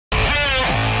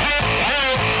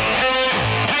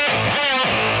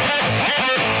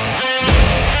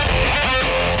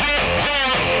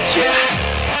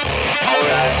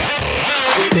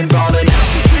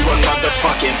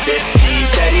fucking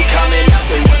 15. Steady coming up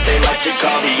with what they like to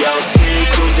call the OC.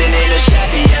 Cruising in a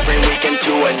Chevy every weekend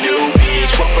to a new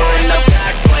beach. Woofer in the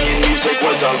back playing music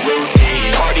was a routine.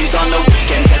 Parties on the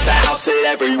weekends at the house that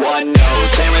everyone knows.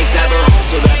 Parents never home,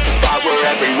 so that's the spot where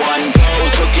everyone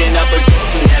goes. Hooking up with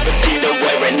girls who never seem to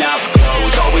wear enough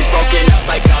clothes. Always broken up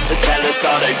by cops that tell us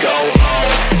all to go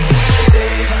home.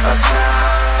 Save us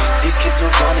now. These kids are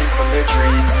running from their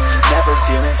dreams, never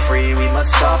feeling free. We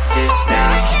must stop this,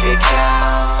 make it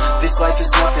count. This life is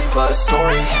nothing but a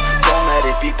story. Don't let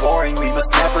it be boring. We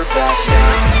must never back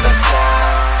down. A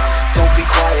sound. Don't be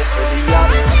quiet for the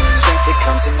others. Strength that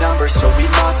comes in numbers, so we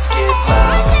must get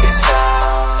loud. It's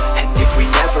found. And if we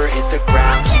never hit the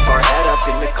ground, keep our head up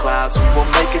in the clouds, we will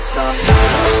make it somehow.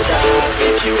 Don't stop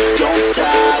if you don't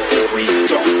stop. If we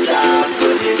don't stop,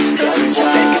 we'll hit the top. We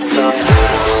will make it somehow.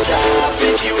 Don't stop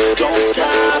if you don't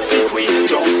stop. If we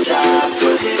don't stop,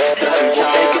 we'll hit the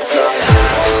top. We will make it somehow.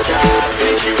 Don't stop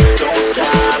if you don't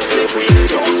stop. If we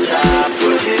don't stop,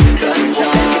 we'll hit the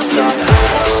top. We will make it somehow.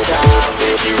 Don't stop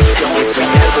if you don't stop. If we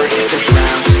never hit the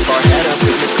ground, keep our head up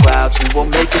in the clouds, we will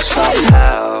make it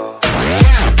somehow.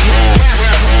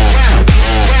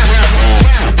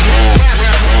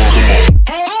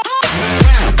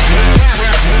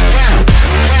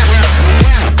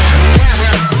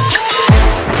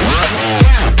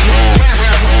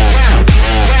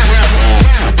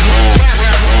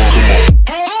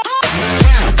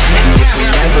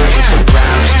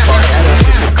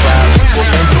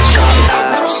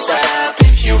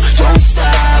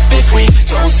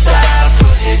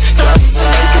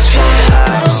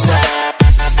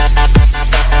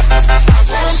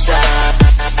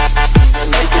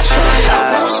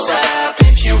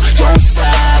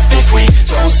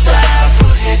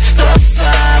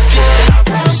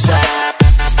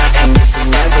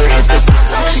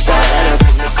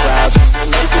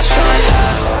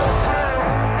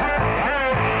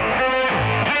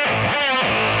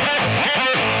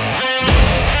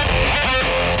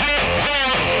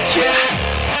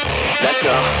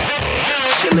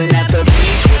 Chillin' at the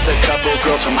beach with a couple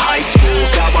girls from high school.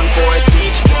 Got one for us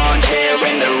each, blonde hair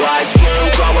and their eyes blue.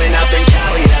 Growing up in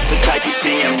Cali, that's the type you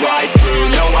see and ride through.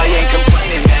 No, I ain't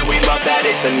complaining, man, we love that,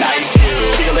 it's a nice view.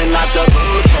 Feeling lots of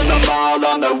booze from the mall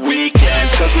on the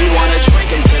weekends, cause we wanna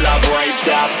drink until our brains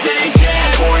stop thinking.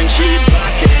 Pouring cheap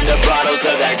vodka into bottles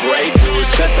of that Grey Goose,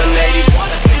 cause the ladies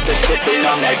wanna think they're sipping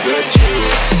on that good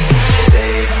juice.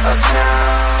 Save us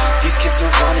now. These kids are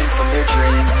running from their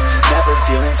dreams, never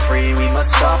feeling free. We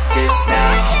must stop this,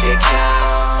 make it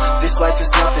count. This life is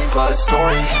nothing but a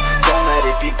story. Don't let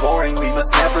it be boring. We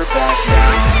must never back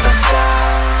down. A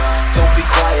sound. Don't be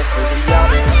quiet for the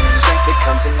others. Strength that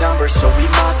comes in numbers, so we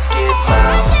must get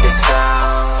loud. It's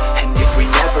found. And if we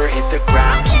never hit the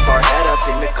ground, keep our head up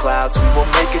in the clouds, we will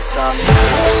make it somehow.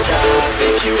 Don't stop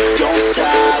if you don't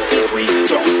stop. If we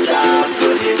don't stop,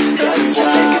 we'll hit the top. We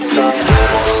will make it somehow.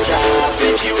 Don't stop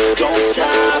if you don't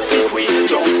stop. If we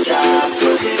don't stop,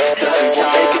 we'll hit the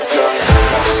top. We will make it somehow.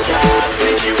 Don't stop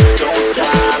if you don't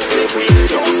stop. If we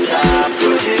don't stop,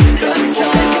 we'll hit the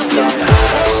top. We will make it somehow.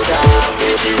 Don't stop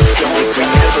if you don't stop. If we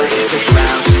never hit the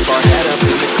ground, keep our head up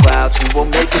in the clouds, we will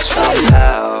make it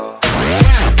somehow.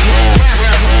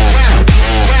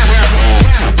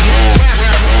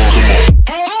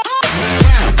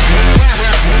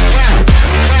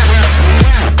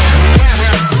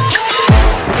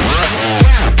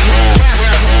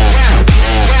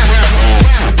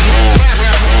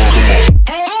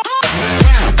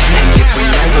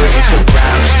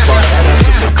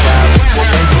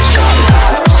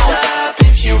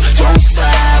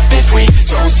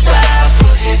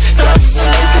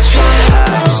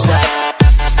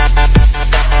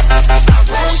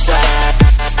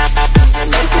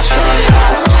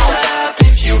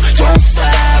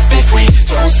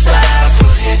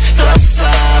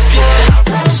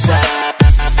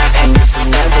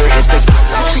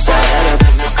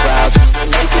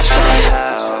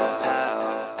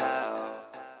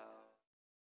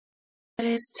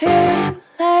 It's too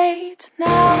late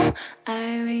now,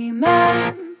 I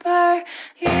remember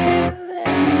you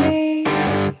and me,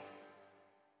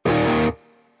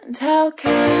 and how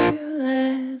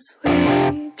careless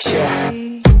we could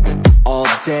be. All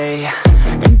day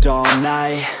and all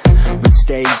night, we'd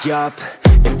stay up,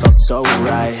 it felt so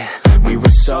right. We were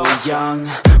so young,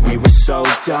 we were so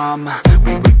dumb.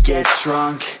 We would get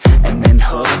drunk and then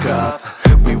hook up.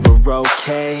 We were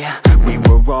okay, we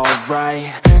were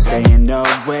alright, staying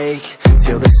awake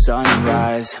till the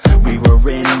sunrise. We were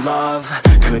in love,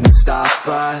 couldn't stop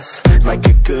us, like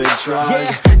a good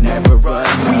drug, never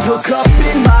enough. We'd hook up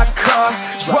in my car,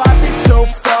 driving so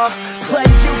far, play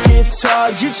you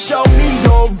taught. You'd show me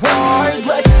your art,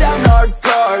 let down our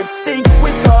guards, think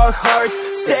with our hearts,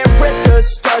 stare at the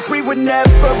stars. We were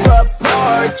never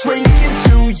apart, drinking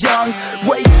too young,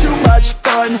 way too much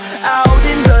fun, out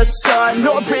in the sun,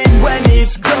 orbit when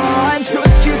it's gone.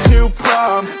 Took you to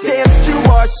prom, dance to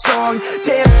our song,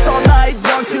 dance all night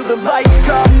long till the lights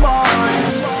come on.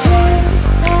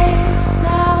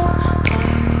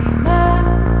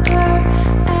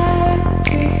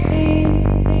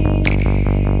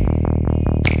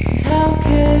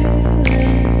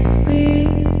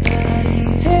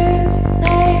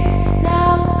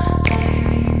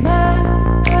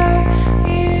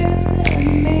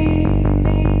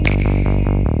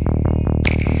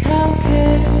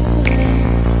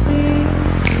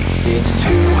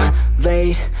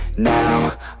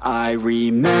 Now I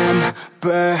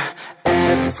remember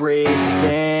everything,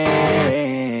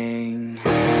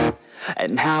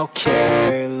 and how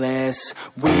careless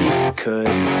we could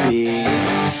be,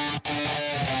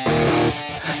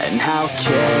 and how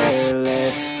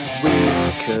careless we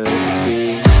could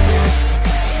be,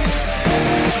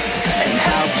 and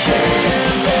how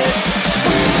careless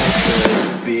we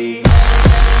could be.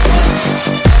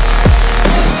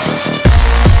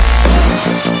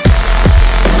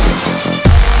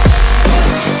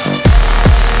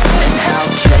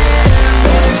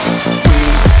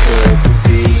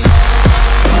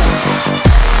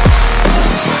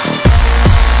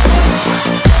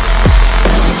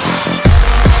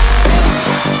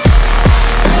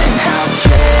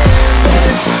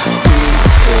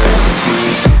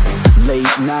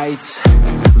 Nights,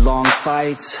 long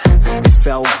fights, it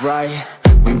felt right,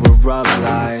 we were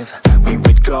alive. We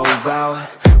would go out,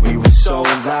 we were so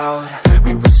loud,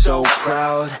 we were so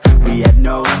proud, we had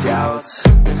no doubts.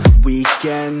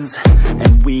 Weekends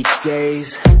and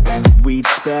weekdays, we'd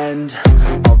spend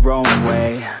our own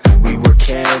way. We were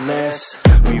careless,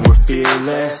 we were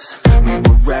fearless, we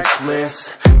were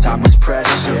reckless, time was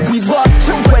precious. We loved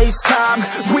to waste time,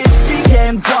 whiskey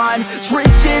and wine,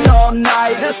 drinking all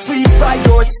night, asleep by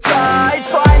your side.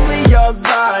 Finally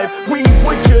alive, we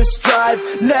would just drive,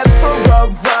 never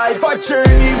arrive. Our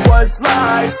journey was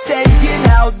live, staying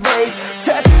out late,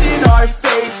 testing our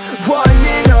fate,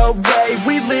 running away.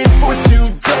 We live for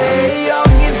today,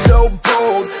 young and so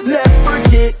bold, never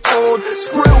get old.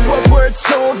 Screw what we're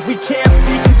told, we can't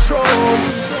be controlled.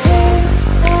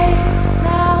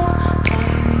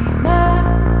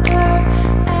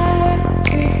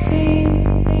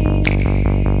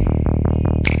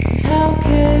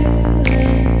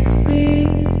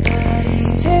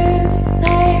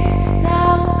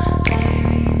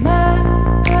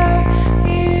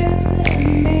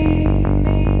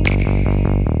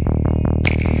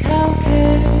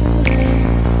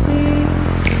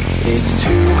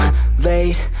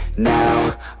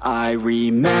 Now I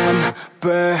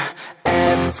remember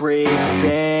everything,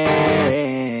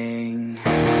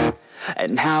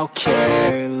 and how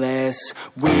careless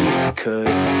we could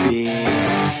be,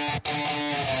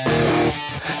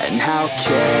 and how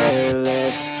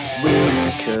careless we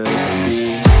could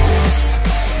be,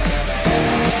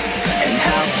 and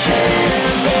how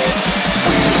careless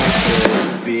we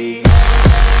could be.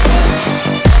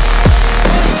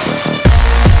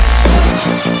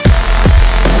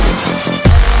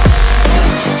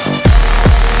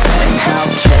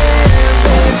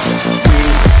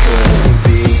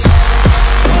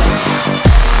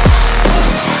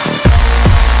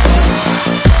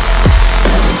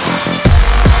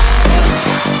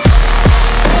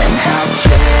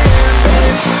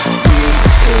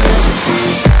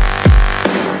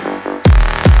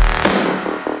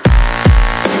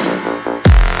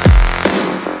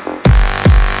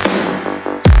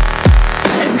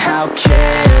 How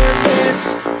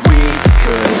careless we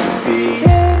could be. It's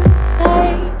too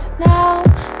late now,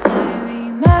 I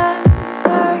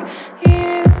remember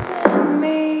you and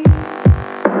me,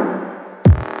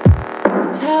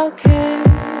 and how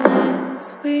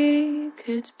careless we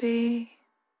could be.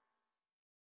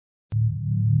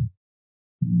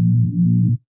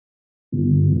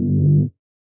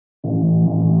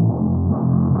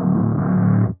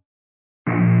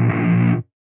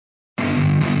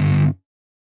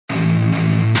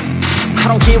 I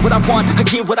don't get what I want, I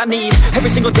get what I need. Every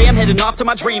single day I'm heading off to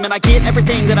my dream, and I get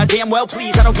everything that I damn well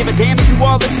please. I don't give a damn if you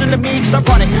all listening to me, cause I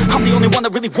run it. I'm the only one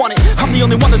that really want it, I'm the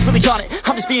only one that's really on it.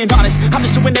 I'm just being honest, I'm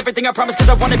just doing everything I promise, cause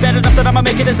I want it bad enough that I'ma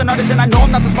make it as an artist. And I know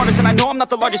I'm not the smartest, and I know I'm not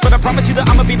the largest, but I promise you that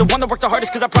I'ma be the one that worked the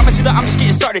hardest, cause I promise you that I'm just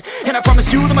getting started. And I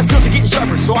promise you that my skills are getting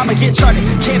sharper, so I'ma get charted,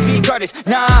 can't be guarded.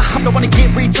 Nah, I'm the one to get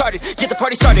retarded, get the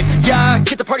party started. Yeah,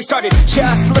 get the party started,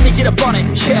 yeah, so let me get up on it.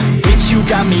 Yeah, bitch, you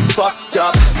got me fucked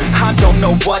up, I don't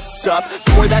know what's up.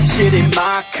 Pour that shit in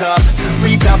my cup.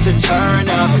 We bout to turn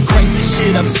up. Crank this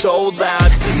shit up so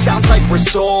loud. Sounds like we're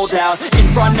sold out. In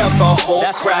front of a whole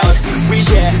crowd. We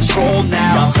lose control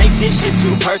now. Don't take this shit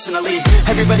too personally.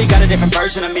 Everybody got a different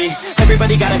version of me.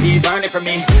 Everybody gotta be learning from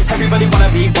me. Everybody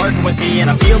wanna be working with me. And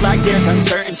I feel like there's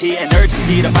uncertainty and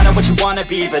urgency to find out what you wanna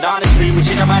be. But honestly, we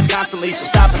change our minds constantly. So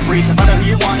stop and breathe and find out who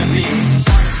you wanna be.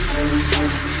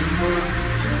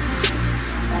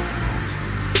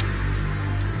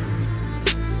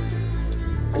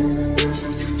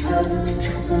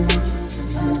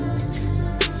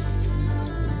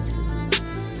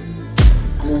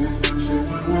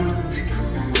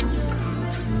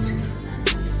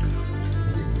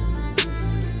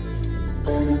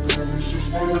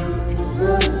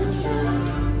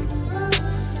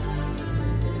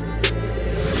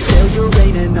 Failure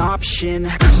ain't an option,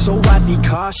 so I'd be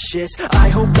cautious. I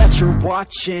hope that you're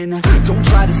watching. Don't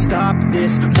try to stop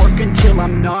this. Work until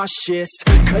I'm nauseous,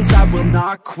 cause I will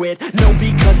not quit. No,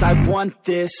 because I want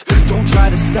this. Don't try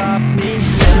to stop me.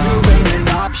 Failure ain't an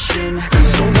option,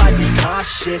 so I'd be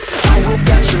cautious. I hope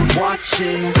that you're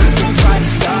watching. Don't try to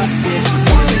stop this.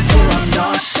 Work until I'm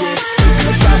nauseous,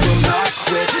 cause I will not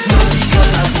quit. No,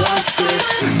 because I want this.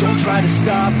 Don't try to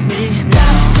stop me now.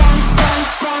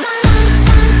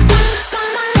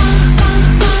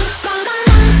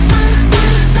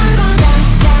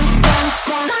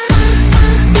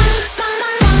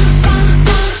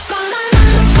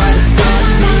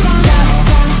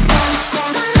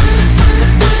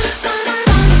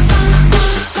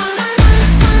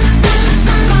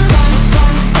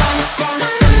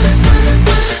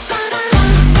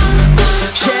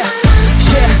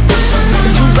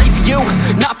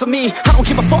 For me, I don't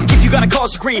give a fuck if you got a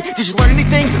college degree. Did you learn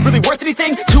anything? Really worth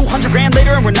anything? 200 grand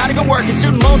later and we're not even working.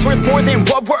 Student loans worth more than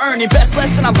what we're earning. Best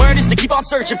lesson I learned is to keep on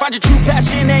searching. Find your true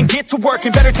passion and get to work.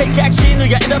 And better take action or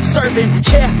you end up serving.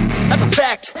 Yeah, that's a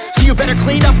fact. So you better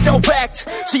clean up your act.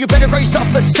 So you better grab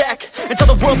yourself a sack and tell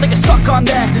the world they can suck on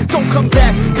that. Don't come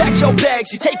back, pack your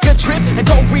bags. You take a trip and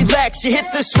don't relax. You hit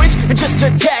the switch and just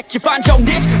attack. You find your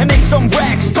niche and make some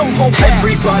racks. Don't hold back.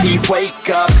 Everybody wake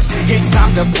up. It's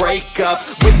time to break up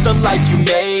with the life you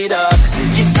made up.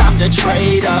 It's time to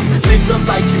trade up. Live the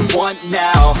life you want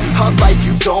now, a life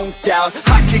you don't doubt.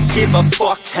 I could give a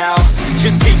fuck how.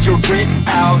 Just figure it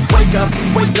out. Wake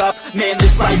up, man,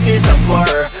 this life is a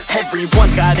blur.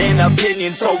 Everyone's got an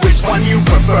opinion, so which one you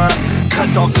prefer?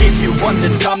 Cause I'll give you one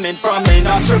that's coming from an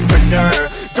entrepreneur.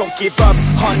 Don't give up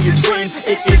on your dream,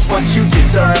 it is what you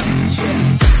deserve.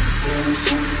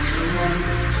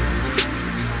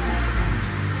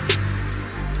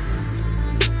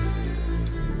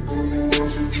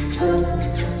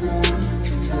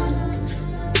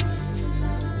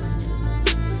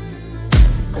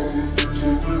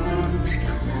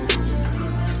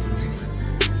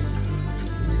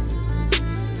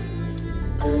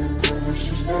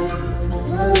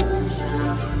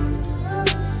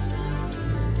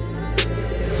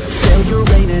 Failure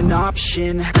ain't an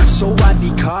option, so I'd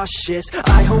be cautious.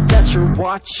 I hope that you're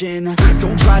watching.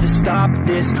 Don't try to stop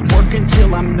this. Work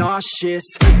until I'm nauseous,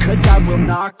 cause I will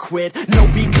not quit. No,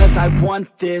 because I want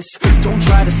this. Don't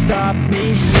try to stop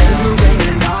me. Failure ain't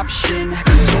an option,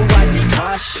 so I'd be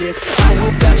cautious. I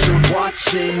hope that you're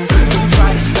watching. Don't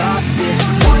try to stop this.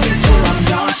 Work until I'm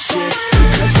nauseous,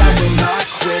 cause I will not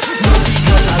quit. No,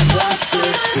 because I want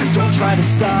this. Don't try to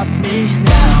stop me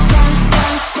now.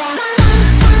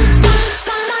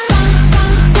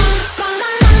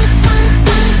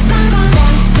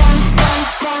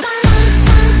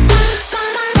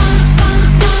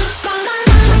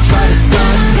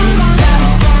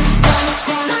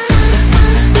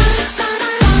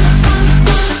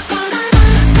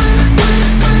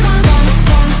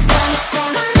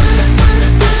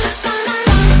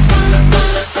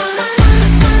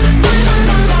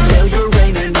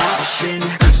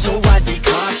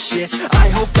 I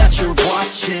hope that you're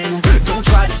watching. Don't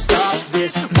try to stop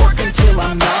this. Work until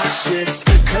I'm nauseous,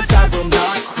 cause I will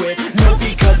not quit. No,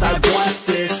 because I want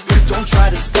this. Don't try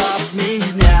to stop me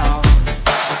now.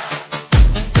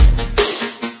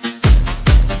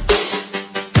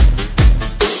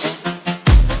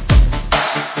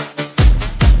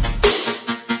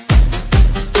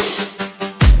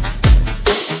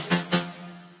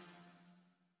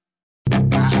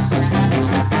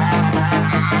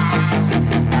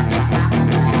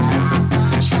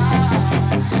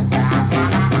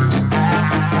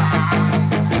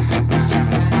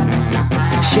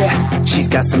 Yeah, she's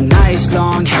got some nice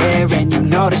long hair, and you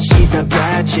know that she's a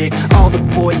bad chick. All the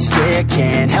boys stare,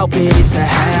 can't help it, it's a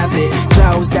habit.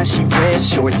 clothes that she wears,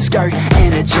 short skirt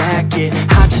and a jacket.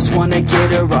 I just wanna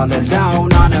get her all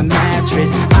alone on a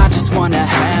mattress. I just wanna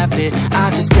have it,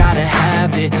 I just gotta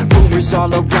have it. Rumors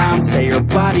all around say her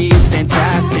body is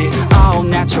fantastic, all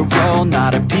natural,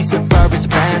 not a piece of fur is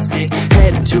plastic.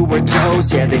 Head to her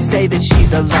toes, yeah, they say that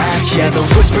she's a latch. Yeah, the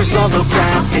whispers all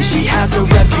around say she has a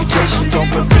reputation.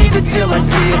 Don't believe it till I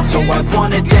see it, so I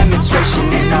want a demonstration.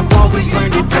 And I've always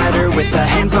learned it better with a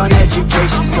hands-on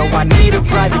education. So I need a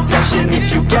private session,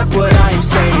 if you get what I am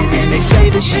saying. And they say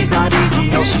that she's not easy,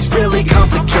 no, she's really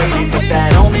complicated, but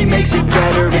that only makes it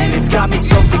better, and it's got me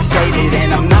so fixated.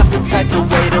 And I'm not the type to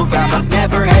wait around, I've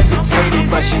never hesitated,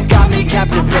 but she's got me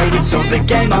captivated, so the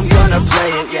game, I'm gonna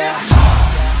play it, yeah.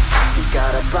 You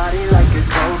got a body like a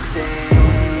coke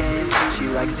thing, she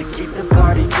likes to keep the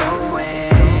party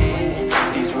going.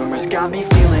 These rumors got me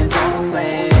feeling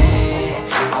lonely,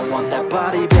 I want that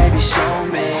body, baby, show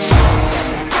me.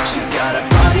 She's got a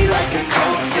body like a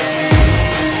coke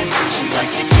thing, she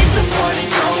likes to keep the party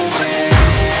going.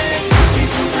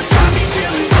 These rumors got me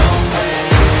feeling lonely,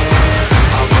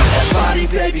 I want that body,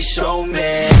 baby, show me.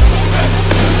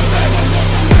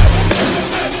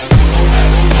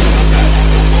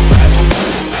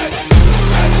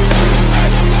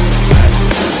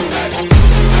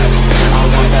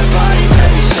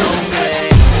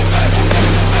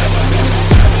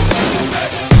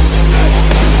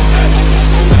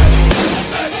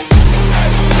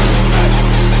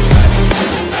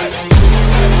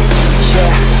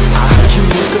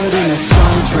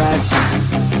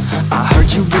 I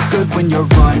heard you look good when you're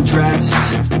undressed,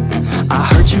 I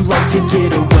heard you like to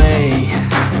get away,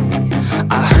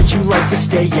 I heard you like to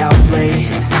stay out late,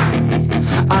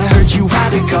 I heard you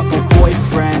had a couple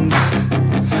boyfriends,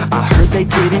 I heard they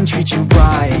didn't treat you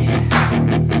right,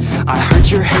 I heard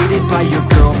you're hated by your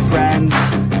girlfriends,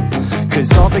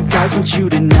 cause all the guys want you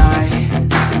tonight.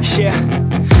 Yeah,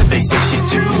 they say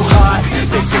she's too hot,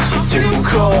 they say she's too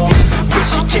cold, where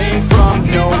she came from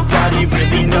nobody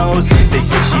really knows. They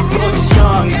say she looks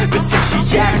young, but say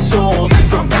she acts old.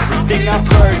 From everything I've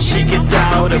heard, she gets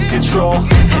out of control.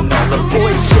 And all the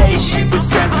boys say she was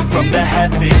sent from the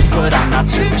heavens, but I'm not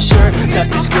too sure that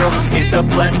this girl is a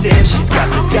blessing. She's got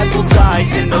the devil's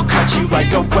eyes and they'll cut you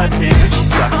like a weapon. She's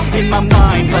stuck in my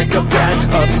mind like a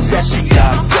bad obsession,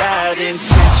 got bad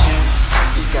intentions.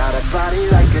 She's got a body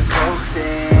like a coke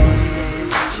thing,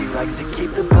 she likes to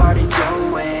keep the party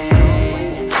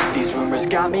going. These rumors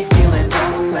got me feeling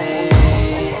lonely,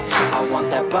 I want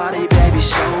that body, baby,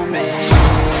 show me.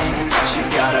 She's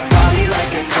got a body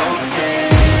like a coke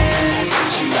thing,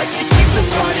 she likes to keep the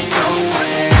party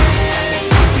going.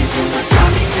 These rumors got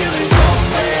me feeling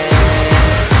lonely,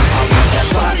 I want that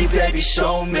body, baby,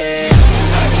 show me.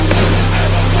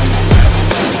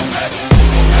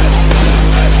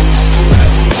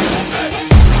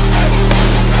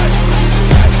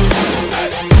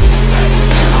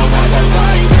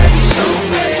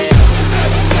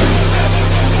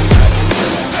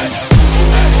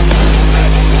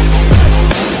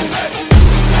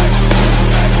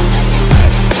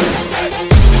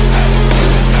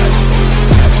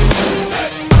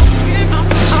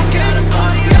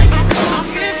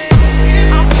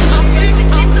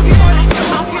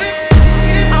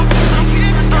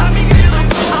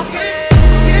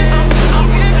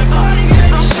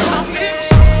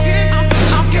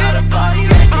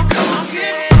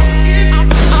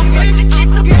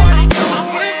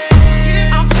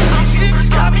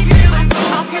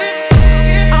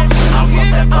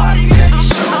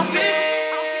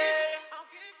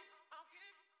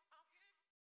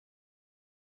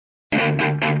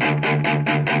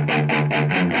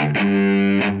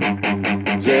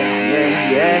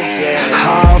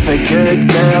 All the good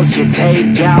girls you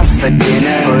take out for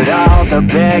dinner, but all the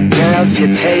bad girls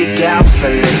you take out for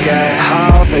liquor.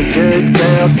 All the good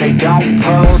girls, they don't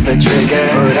pull the trigger,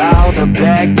 but all the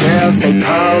bad girls, they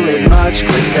pull it much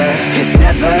quicker. It's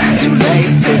never too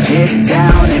late to get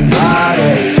down and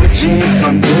party, switching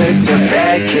from good to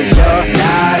bad, cause you're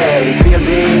naughty. Feel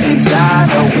it inside,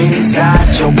 oh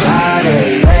inside your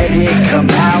body, let it come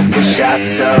out with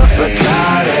shots of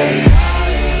Bacardi.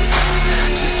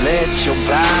 Let your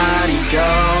body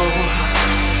go,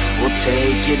 we'll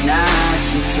take it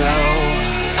nice and slow.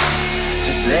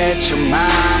 Just let your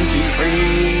mind be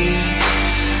free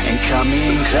and come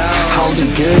in close. All the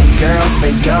good girls,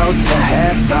 they go to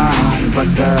heaven,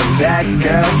 but the bad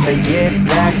girls, they get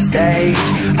backstage.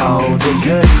 Oh, the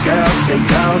good girls, they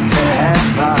go to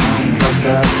heaven, but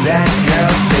the bad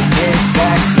girls, they get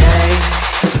backstage.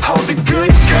 Oh, the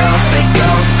good girls, they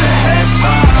go to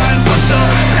heaven, but the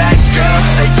bad girls,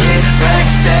 they get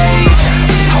backstage.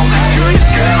 Oh, the good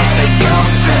girls, they go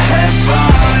to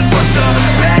heaven, but the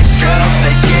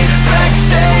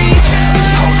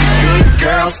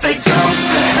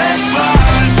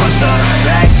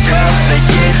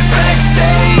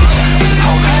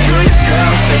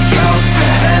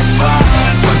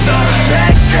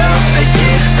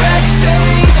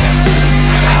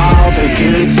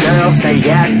they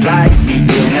act like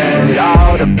beginners.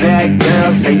 All the bad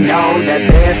girls, they know that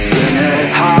they're sinners.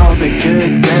 All the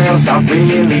good girls are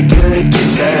really good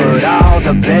kissers, but all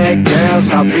the bad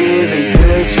girls are really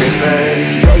good strippers.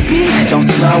 Baby, don't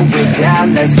slow it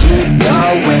down, let's keep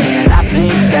going. I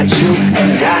think that you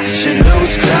and I should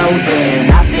lose clothing.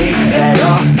 I think that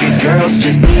all good girls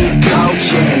just need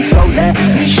coaching. So let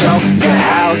me show you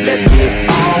how, let's get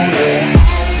on it.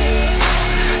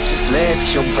 Just let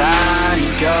your body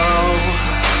go,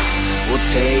 we'll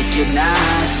take it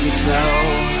nice and slow.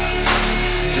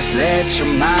 Just let your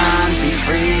mind be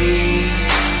free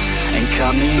and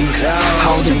come in close.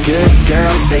 All the good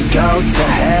girls, they go to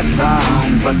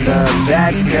heaven, but the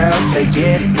bad girls, they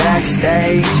get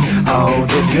backstage. Oh,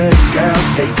 the good girls,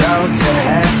 they go to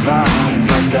heaven,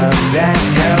 but the bad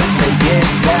girls, they get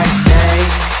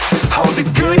backstage. Oh, the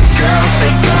good girls,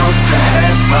 they go to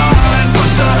heaven,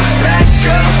 but the bad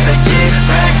girls, they get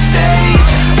backstage.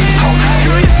 Oh, the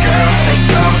good girls, they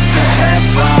go to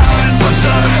heaven, but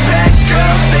the bad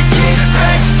girls, they get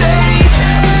backstage.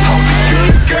 Oh, the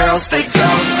good girls, they go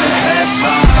to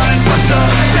heaven, but the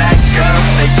bad girls,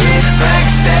 they get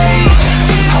backstage.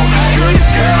 Oh, the good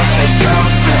girls, they go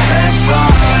to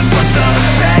heaven, but the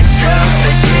bad girls,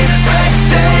 they get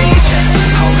backstage.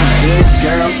 Oh, the good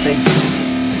girls, they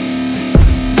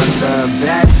the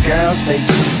bad girls, they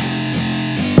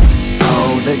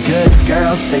oh, the good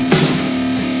girls, they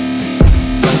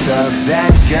but the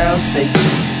bad girls, they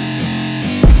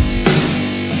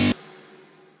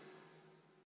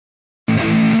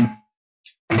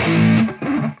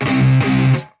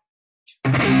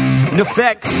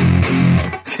neffex.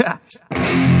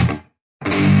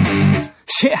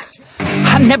 Yeah,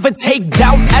 I never take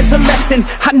doubt as a lesson,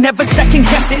 I never second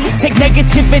guess it. Take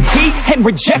negativity and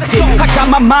reject it. I got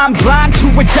my mind blind to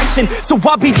rejection, so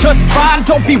I'll be just fine.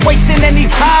 Don't be wasting any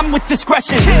time with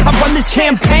discretion. I run this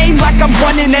campaign like I'm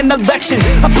running an election.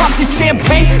 I pop this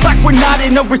champagne like we're not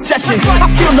in a recession. I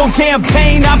feel no damn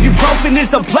pain, ibuprofen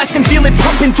is a blessing. Feel it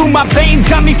pumping through my veins,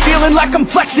 got me feeling like I'm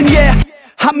flexing, yeah.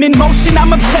 I'm in motion,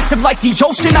 I'm obsessive like the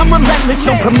ocean, I'm relentless.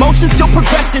 No promotion, still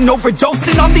progressing,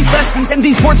 overdosing on these lessons. And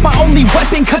these words my only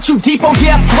weapon, cut you deep, oh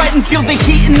yeah, I threaten. Feel the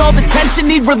heat and all the tension,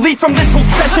 need relief from this whole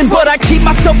session. But I keep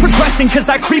myself progressing, cause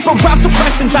I creep around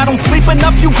suppressants. I don't sleep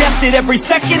enough, you guessed it, every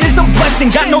second is a blessing.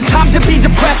 Got no time to be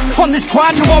depressed, on this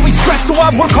grind you always stress. So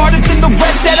I work harder than the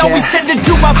rest, that always said to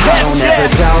do my best. I don't ever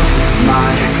doubt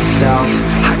myself,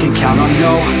 I can count on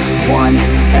no one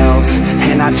else.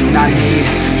 And I do not need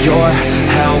your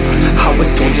help, I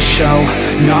was told to show,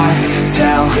 not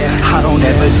tell. I don't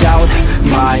ever doubt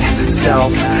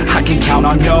myself, I can count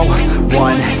on no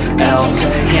one else.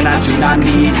 And I do not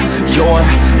need your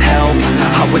help,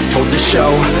 I was told to show,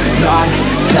 not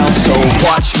tell. So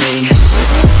watch me.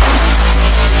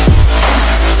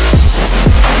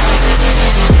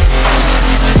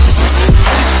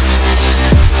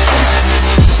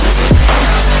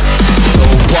 So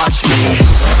watch me.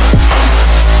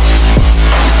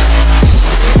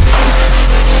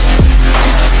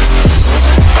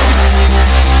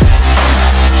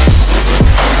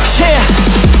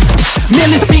 Man,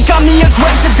 this beat got me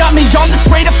aggressive, got me on the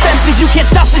straight offensive. You can't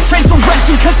stop this train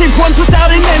direction, cause it runs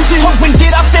without an engine. But when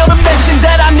did I fail to mention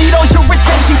that I need all your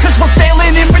attention? Cause we're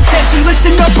failing in retention,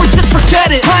 listen up or just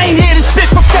forget it. I ain't here to spit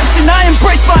perfection, I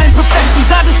embrace my imperfections.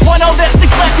 I just want all that's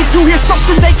neglected to hear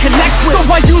something they connect with. So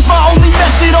I use my only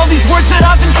method, all these words that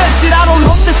I've invested. I don't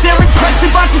hope that they're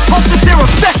impressive, I just hope that they're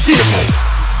effective.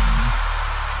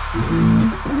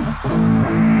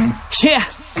 Yeah,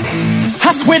 I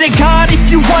swear to God,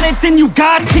 if you want it, then you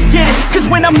got to get it. Cause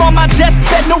when I'm on my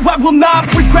deathbed, no, I will not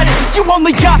regret it. You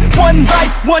only got one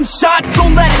life, one shot,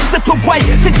 don't let it slip away.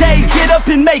 Today, get up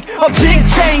and make a big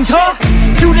change, huh?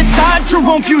 You decide your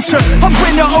own future, a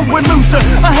winner or a loser,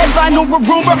 a headline or a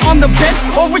rumor, on the bench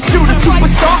or a shooter,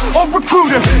 superstar or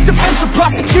recruiter, defensive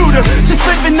prosecutor, just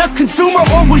living a consumer,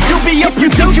 or will you be a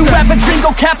producer? If you have a dream,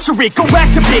 go capture it, go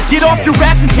activate, get off your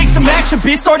ass and take some action,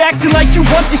 bitch. Start acting like you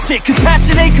want this shit, cause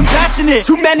passion ain't compassionate.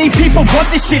 Too many people want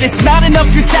this shit, it's not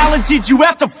enough you're talented, you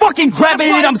have to fucking grab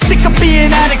it. I'm sick of being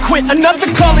adequate,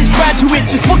 another college graduate,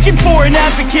 just looking for an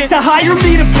advocate to hire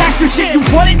me to pack your shit. You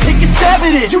want it, take a stab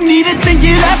at it, you need it, then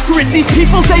get after it. These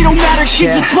people, they don't matter,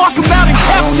 shit, just block them out and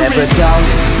capture it. I don't ever doubt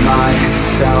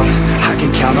myself, I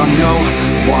can count on no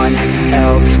one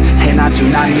else. And I do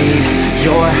not need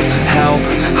your help,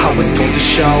 I was told to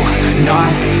show,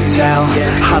 not tell.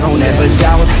 I don't ever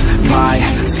doubt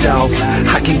myself,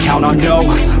 I can count on no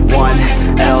one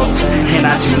else. And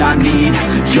I do not need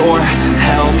your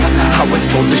help, I was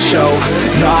told to show,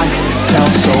 not tell.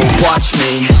 So watch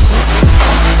me.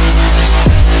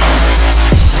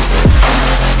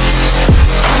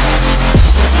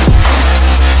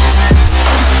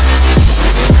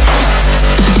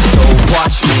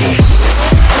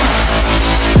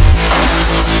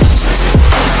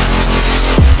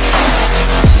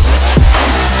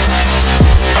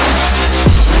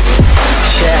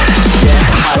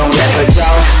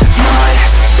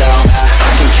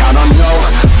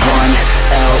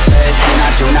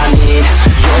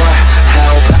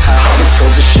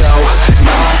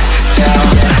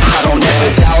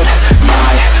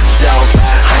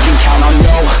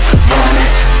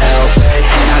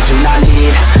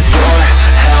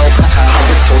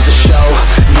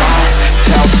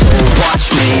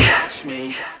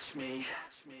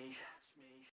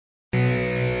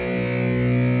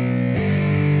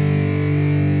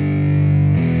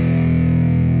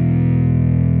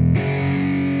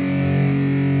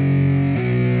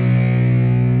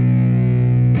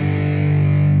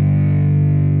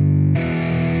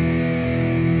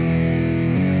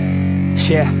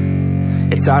 Yeah,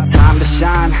 it's our time to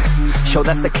shine. Show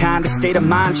that's the kind of state of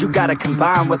mind you gotta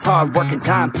combine with hard work and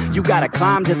time. You gotta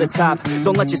climb to the top.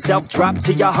 Don't let yourself drop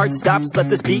till your heart stops. Let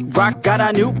this beat rock. Got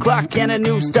a new clock and a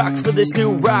new stock for this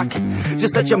new rock.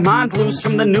 Just let your mind loose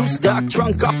from the new stock.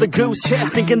 Drunk off the goose, yeah.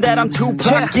 Thinking that I'm too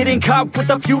pop. Getting caught with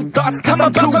a few thoughts cause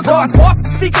I'm too lost. Off, the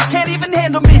speakers can't even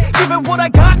handle me. Give it what I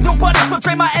got, nobody's gonna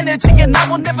drain my energy. And I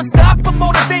will never stop, I'm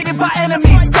motivated by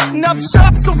enemies. Setting up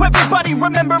shop so everybody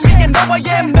remember me. And no, I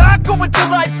am not going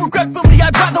through life regretfully.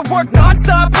 I'd rather work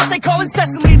non-stop, what they call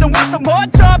incessantly, than want some more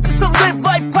job just to live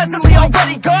life pleasantly.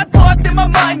 Already got lost in my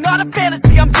mind, not a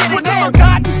fantasy. I'm getting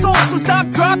ill-gotten souls, so stop,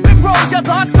 drop, and roll. You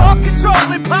lost all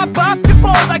control and pop off your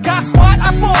ball. I got squat,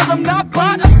 I fall, I'm not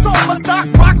bought, I'm sold. My stock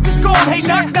rocks, it's gold. Hey,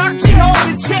 knock, knock, she home.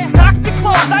 It's shit, talk to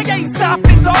close. I ain't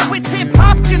stopping though, it's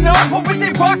hip-hop, you know. Or is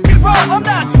it rock and roll? I'm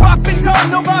not dropping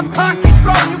down, no, my pocket's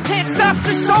grow. You can't stop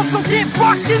the show, so get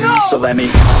rockin' on. So let me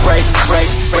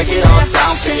break it all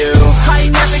down for you. I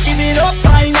ain't never giving up,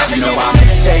 I ain't never You know giving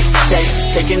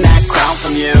I'm taking that crown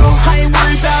from you. I ain't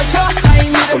worried about you, I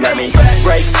ain't never So let me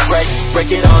break break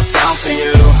it all down for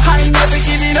you. I ain't never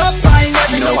giving up, I ain't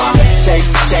never You know giving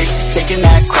I'm taking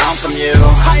that crown from you.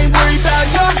 I ain't worried about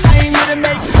you, I ain't here to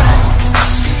make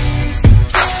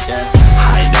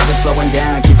I ain't never slowing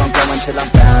down, keep on going till I'm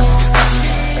found.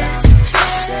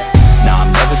 No,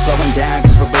 I'm never slowing down,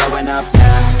 cause we're blowing up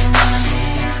now.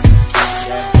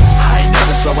 I ain't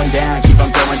never slowing down, keep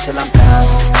on going till I'm found.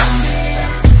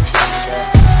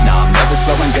 No, I'm never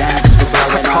slowing down, cause we're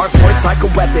blowing up. hard words like a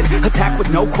weapon, attack with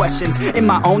no questions. In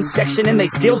my own section and they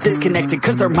still disconnected,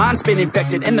 cause their mind's been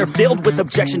infected and they're filled with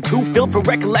objection. Too filled for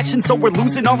recollection, so we're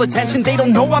losing all attention. They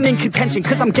don't know I'm in contention,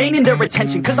 cause I'm gaining their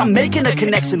attention, cause I'm making a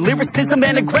connection. Lyricism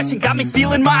and aggression got me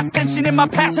feeling my ascension. In my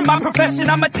passion, my profession,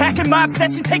 I'm attacking my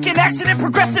obsession, taking action and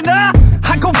progressing.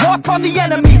 I go off on the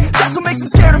enemy, that's what makes them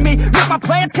scared of me. Make my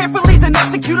plans carefully, then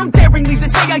execute them daringly. They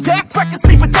say I act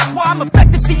recklessly, but that's why I'm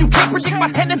effective. See, you can't predict my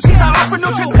tendencies, I offer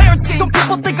no transparency. Some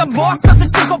people think I'm lost, others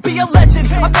think I'll be a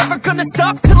legend. I'm never gonna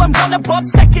stop till I'm one above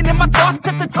second. And my thoughts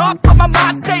at the top, but my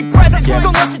mind stay present.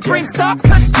 Don't let your dreams stop,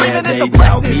 cause screaming is a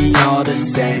blessing. They tell me all the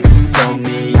same, told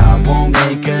me I won't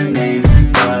make a name,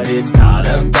 but it's not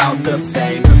about the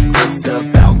fame, it's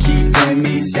about keeping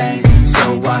me sane.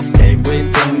 So I stay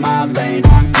within my lane,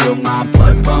 feel my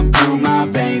blood pump through my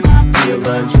veins, feel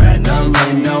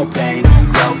adrenaline, no pain,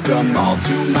 welcome all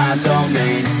to my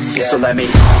domain. So let me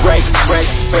break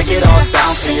it all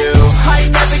down for you. I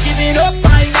ain't never giving up,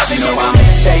 I ain't never You know giving I'm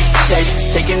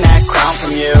up. taking that crown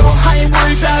from you. I ain't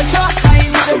worried about you, I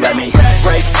ain't never So let me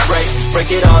break break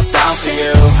it all down for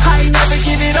you. I ain't never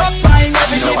giving up, I ain't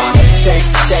never You know giving I'm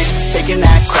up. taking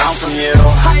that crown from you.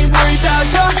 I ain't worried about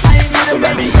you, I ain't never So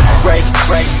let me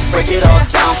break it all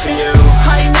down for you.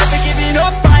 I ain't never giving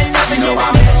up, I ain't never You know giving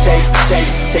I'm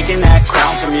up. taking that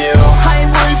crown from you. I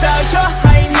ain't worried about you,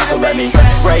 I ain't never So let me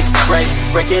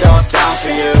break it all down for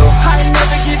you. I ain't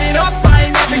never giving up, I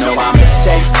ain't never You know giving I'm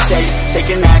up.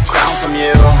 taking that crown from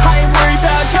you. I ain't worried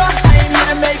about you, I ain't here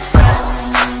to make friends.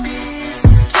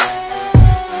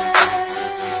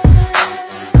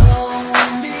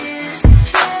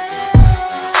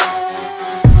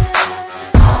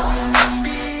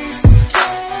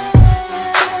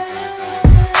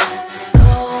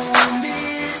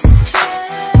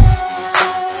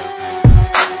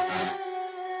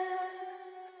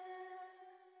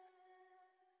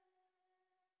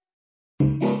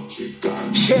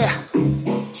 Yeah,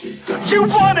 you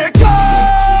wanna go?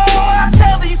 I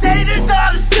tell these haters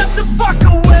all to step the fuck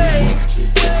away.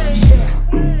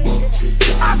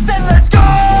 I said let's go,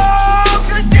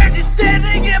 cause you're just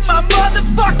standing in my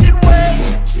motherfucking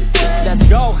way. Let's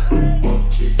go.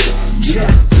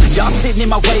 Yeah, y'all sitting in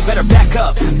my way, better back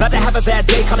up. About to have a bad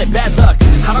day, call it bad luck.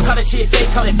 I don't call it shit fake,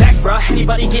 call it back, bruh.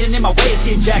 Anybody getting in my way is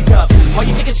getting jacked up. All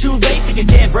you think it's too late, think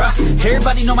again, bruh.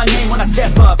 Everybody know my name when I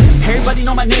step up. Everybody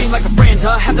know my name like a friend,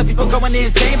 huh? Have the people going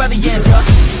insane by the end, huh?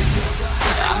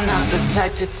 I'm not the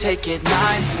type to take it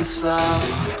nice and slow.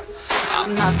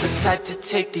 I'm not the type to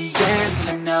take the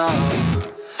answer, no.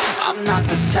 I'm not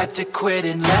the type to quit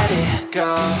and let it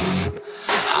go.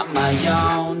 I'm my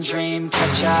own dream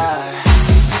catcher.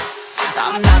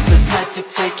 I'm not the type to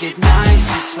take it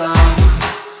nice and slow.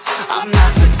 I'm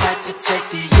not the type to take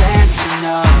the answer,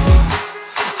 no.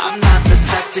 I'm not the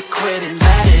type to quit and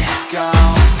let it go.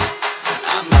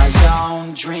 I'm my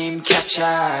own dream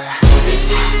catcher.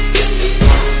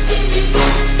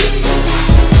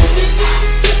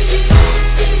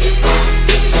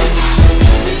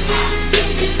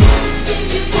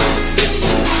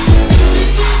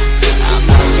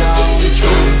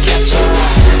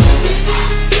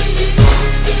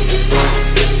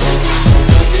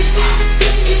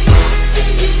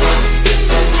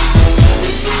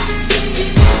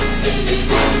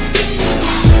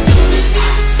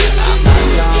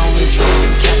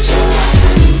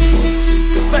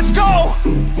 Let's go!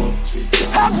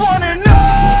 I wanna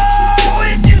know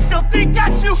if you still think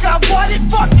that you got what it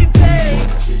fucking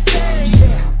takes.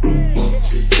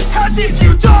 Cause if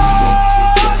you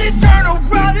don't, then turn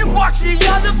around and walk the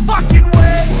other fucking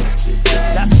way.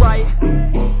 That's right.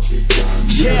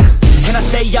 Yeah. And I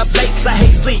stay up late cause I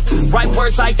hate sleep. Write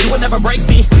words like you will never break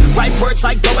me. Write words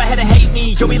like go ahead and hate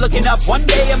me. You'll be looking up one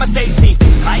day at my stage seat.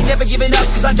 I ain't never giving up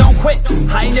cause I don't quit.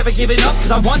 I ain't never giving up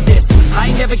cause I want this. I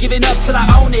ain't never giving up till I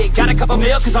own it. Got a couple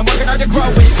mil cause I'm working hard to grow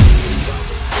it.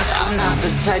 I'm not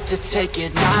the type to take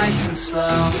it nice and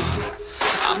slow.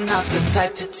 I'm not the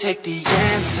type to take the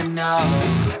answer no.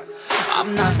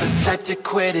 I'm not the type to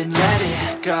quit and let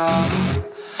it go.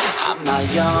 I'm my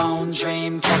own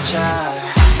dream catcher.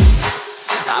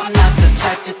 I'm not the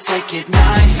type to take it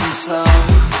nice and slow.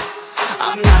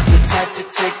 I'm not the type to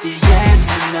take the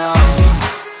answer no.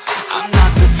 I'm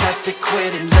not the type to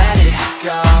quit and let it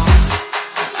go.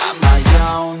 I'm my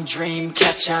own dream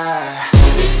catcher.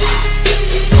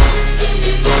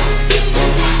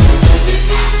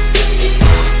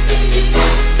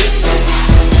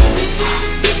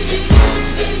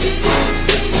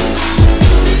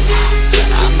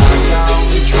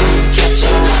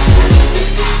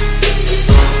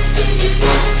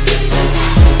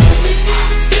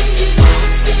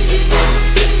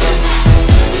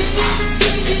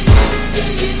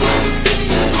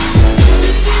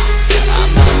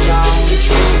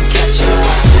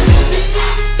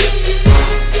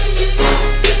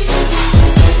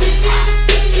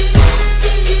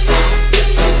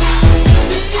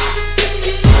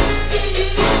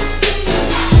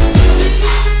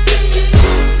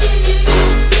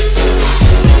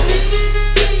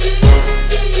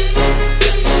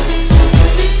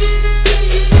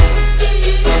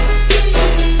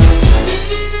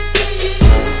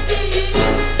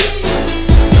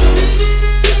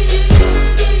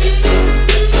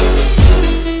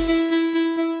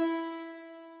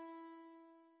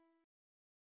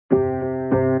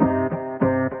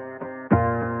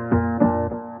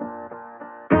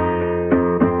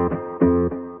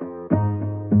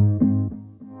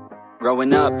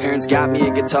 Growing up, parents got me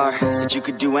a guitar. Said you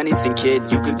could do anything,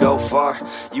 kid, you could go far.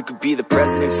 You could be the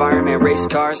president, fireman, race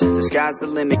cars. The sky's the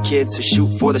limit, kid, so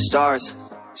shoot for the stars.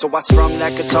 So I strummed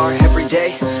that guitar every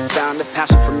day. Found a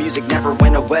passion for music, never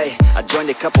went away. I joined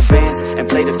a couple bands and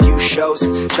played a few shows.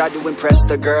 Tried to impress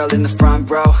the girl in the front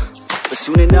row. But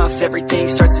soon enough, everything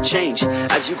starts to change.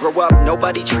 As you grow up,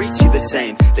 nobody treats you the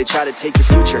same. They try to take your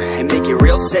future and make it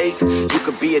real safe. You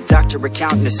could be a doctor,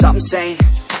 accountant, or something sane.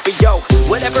 But yo,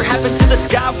 whatever happened to the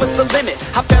sky was the limit.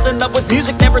 I fell in love with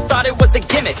music, never thought it was a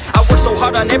gimmick. I worked so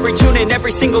hard on every tune and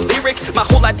every single lyric. My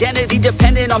whole identity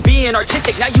depended on being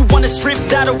artistic. Now you wanna strip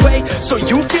that away, so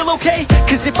you feel okay?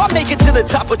 Cause if I make it to the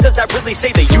top, what does that really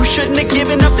say? That you shouldn't have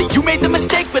given up, that you made the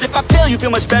mistake? But if I fail, you feel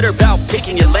much better about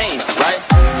picking your lane, right?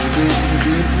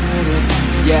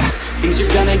 Yeah, things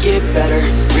are gonna get better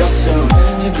real soon.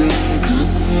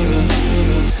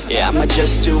 Yeah, I'ma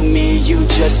just do me, you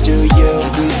just do you.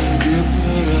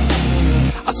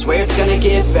 I swear it's gonna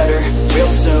get better real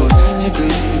soon.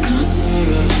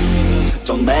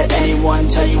 Don't let anyone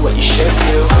tell you what you should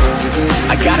do.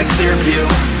 I got a clear view,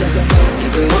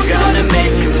 we're gonna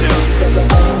make it soon.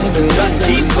 Just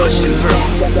keep pushing through.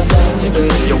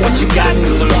 You're what you got to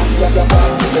lose.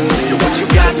 You're what you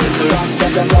got to lose.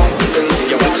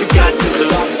 You're what you got to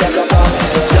lose.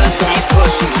 Just keep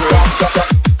pushing through.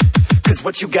 Cause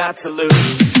what you got to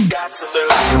lose, got to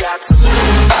lose, got to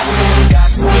lose,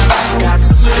 got to lose, got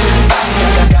to lose,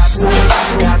 got to lose,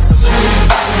 got to lose,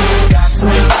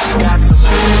 got to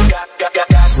lose, got to lose,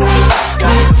 got to lose,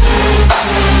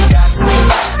 got to lose, got to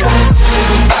lose,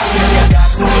 got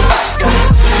to lose, got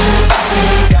to lose,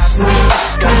 got to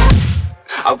lose.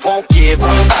 I won't give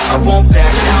up, I won't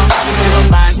back down till the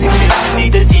line sinks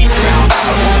underneath the deep ground.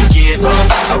 I won't give up,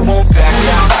 I won't back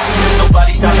down. There's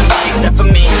nobody stopping me except for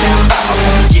me now. I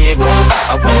won't give up,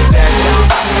 I won't back down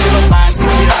till the line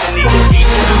sinks underneath the deep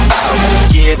ground. I won't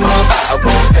give up, I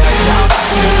won't back down.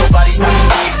 There's nobody stopping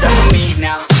me except for me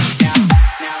now.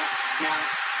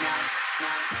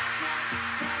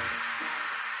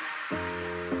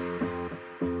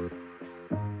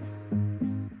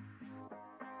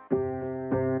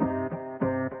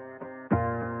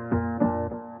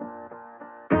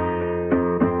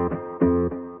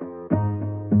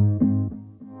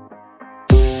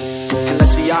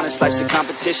 honest, life's a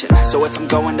competition. So if I'm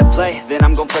going to play, then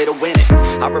I'm gonna play to win it.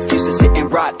 I refuse to sit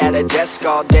and rot at a desk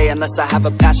all day unless I have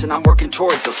a passion I'm working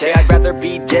towards, okay? I'd rather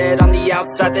be dead on the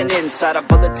outside than inside. A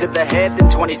bullet to the head than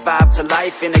 25 to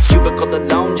life in a cubicle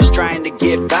alone, just trying to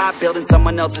get by, building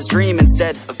someone else's dream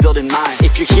instead of building mine.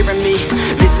 If you're hearing me,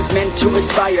 this is meant to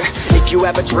inspire. If you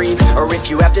have a dream, or if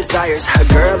you have desires, a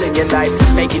girl in your life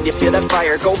that's making you feel that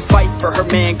fire, go fight for her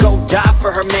man, go die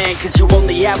for her man. Cause you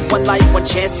only have one life, one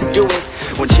chance to do it,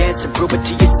 one chance to prove it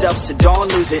to yourself, so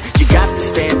don't lose it. You got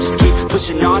this fam, just keep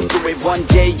pushing on through it. One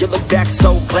day you'll look back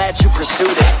so glad you pursued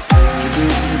it.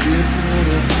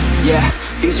 Yeah,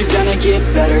 things are gonna get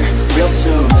better real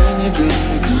soon.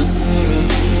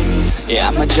 Yeah,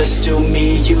 I'ma just do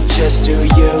me, you just do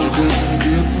you.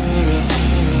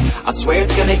 I swear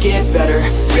it's gonna get better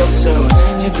real soon.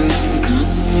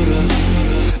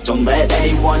 Don't let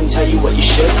anyone tell you what you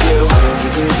should do.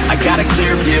 I got a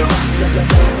clear view,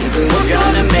 we're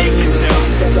gonna make it soon.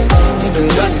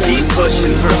 Just keep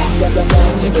pushing through.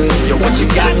 You're what you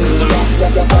got to lose.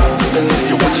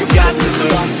 You're what you got to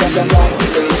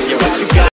lose. You're what you got